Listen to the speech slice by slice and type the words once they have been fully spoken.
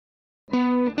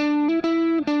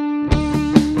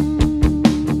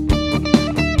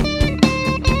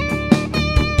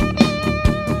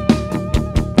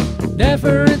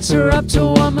interrupt a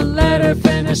woman, let her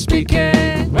finish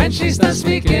speaking. When she's done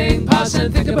speaking, pause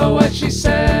and think about what she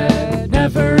said.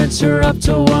 Never interrupt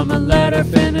a woman, let her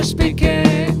finish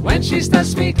speaking. When she's done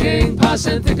speaking, pause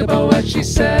and think about what she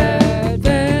said.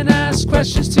 Then ask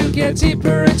questions to get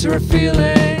deeper into her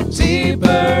feelings.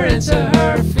 Deeper into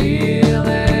her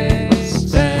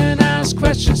feelings. Then ask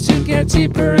questions to get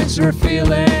deeper into her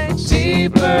feelings.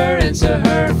 Deeper into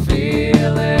her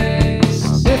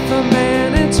feelings. If a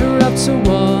man interrupts a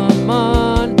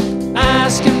woman,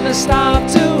 ask him to stop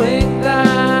doing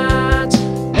that.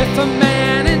 If a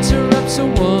man interrupts a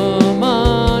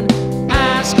woman,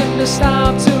 ask him to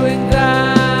stop doing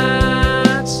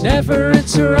that. Never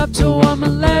interrupt a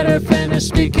woman, let her finish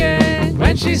speaking.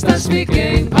 When she's done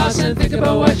speaking, pause and think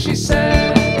about what she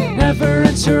said. Never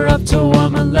interrupt a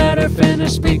woman, let her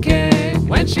finish speaking.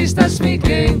 When she's done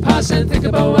speaking, pause and think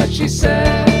about what she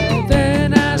said.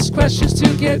 Then ask questions to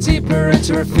get deeper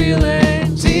into her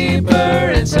feelings.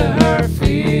 Deeper into her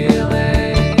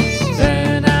feelings.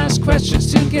 Then ask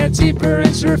questions to get deeper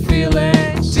into her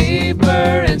feelings.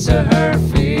 Deeper into her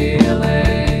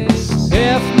feelings.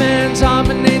 If men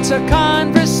dominate a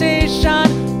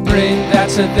conversation, bring that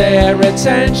to their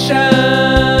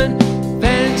attention.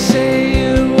 Then say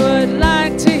you would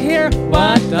like to hear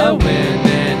what the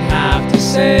women have to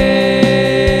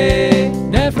say.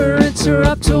 Never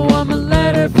interrupt a woman,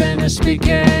 let her finish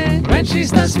speaking. When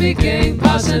she's done speaking,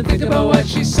 pause and think about what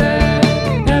she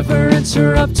said. Never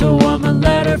interrupt a woman,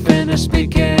 let her finish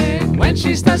speaking. When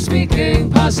she's done speaking,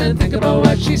 pause and think about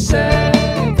what she said.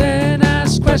 Then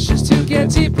ask questions to get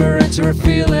deeper into her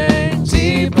feelings.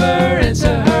 Deeper into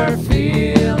her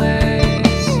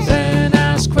feelings. Then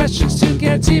ask questions to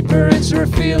get deeper into her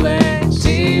feelings.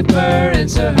 Deeper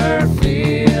into her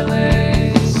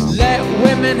feelings. Let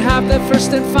women have the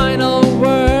first and final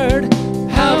word.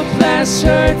 Help less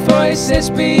heard voices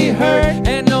be heard.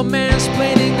 And no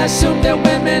mansplaining, assume that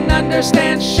women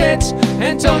understand shit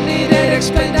and don't need it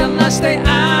explained unless they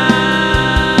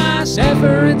ask.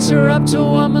 Never interrupt a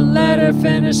woman, let her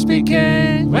finish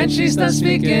speaking. When she's done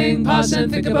speaking, pause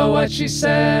and think about what she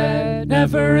said.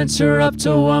 Never interrupt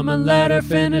a woman, let her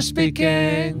finish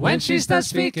speaking. When she's done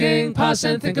speaking, pause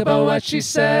and think about what she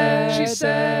said. She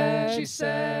said, she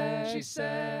said, she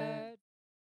said.